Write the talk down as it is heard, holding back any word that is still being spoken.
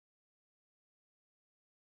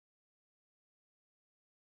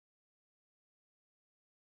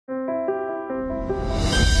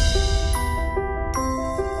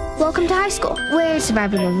Welcome to high school, where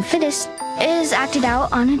survival of the fittest is acted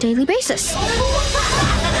out on a daily basis.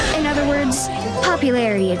 In other words,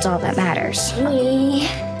 popularity is all that matters. Me.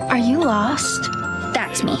 Are you lost?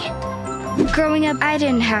 That's me. Growing up, I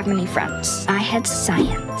didn't have many friends. I had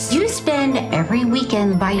science. You spend every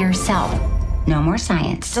weekend by yourself. No more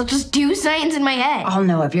science. I'll just do science in my head. I'll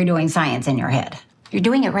know if you're doing science in your head. You're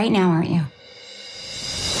doing it right now, aren't you?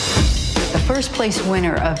 The first place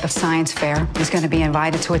winner of the science fair is going to be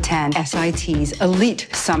invited to attend SIT's elite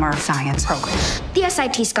summer science program. The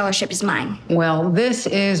SIT scholarship is mine. Well, this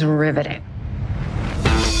is riveting.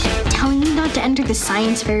 Telling me not to enter the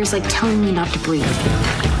science fair is like telling me not to breathe.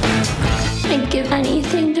 I'd give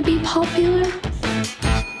anything to be popular.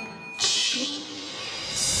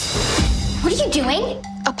 What are you doing?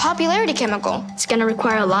 A popularity chemical. It's gonna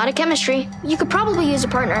require a lot of chemistry. You could probably use a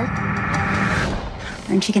partner.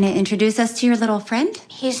 Aren't you going to introduce us to your little friend?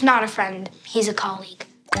 He's not a friend. He's a colleague.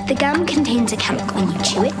 The gum contains a chemical. When you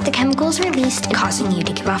chew it, the chemical is released, causing you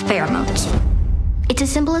to give off pheromones. It's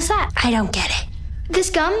as simple as that. I don't get it. This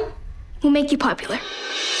gum will make you popular.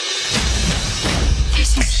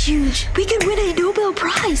 This is huge. We could win a Nobel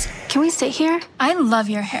Prize. Can we sit here? I love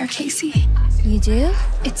your hair, Casey. You do?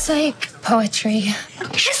 It's like poetry.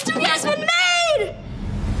 History has been made!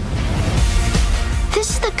 This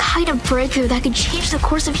is the kind of breakthrough that could change the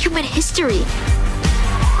course of human history.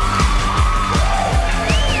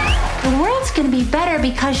 The world's going to be better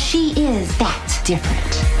because she is that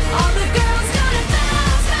different.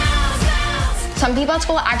 Some people at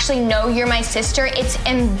school actually know you're my sister. It's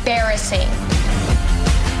embarrassing.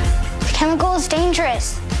 The chemical is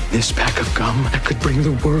dangerous. This pack of gum that could bring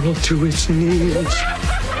the world to its knees.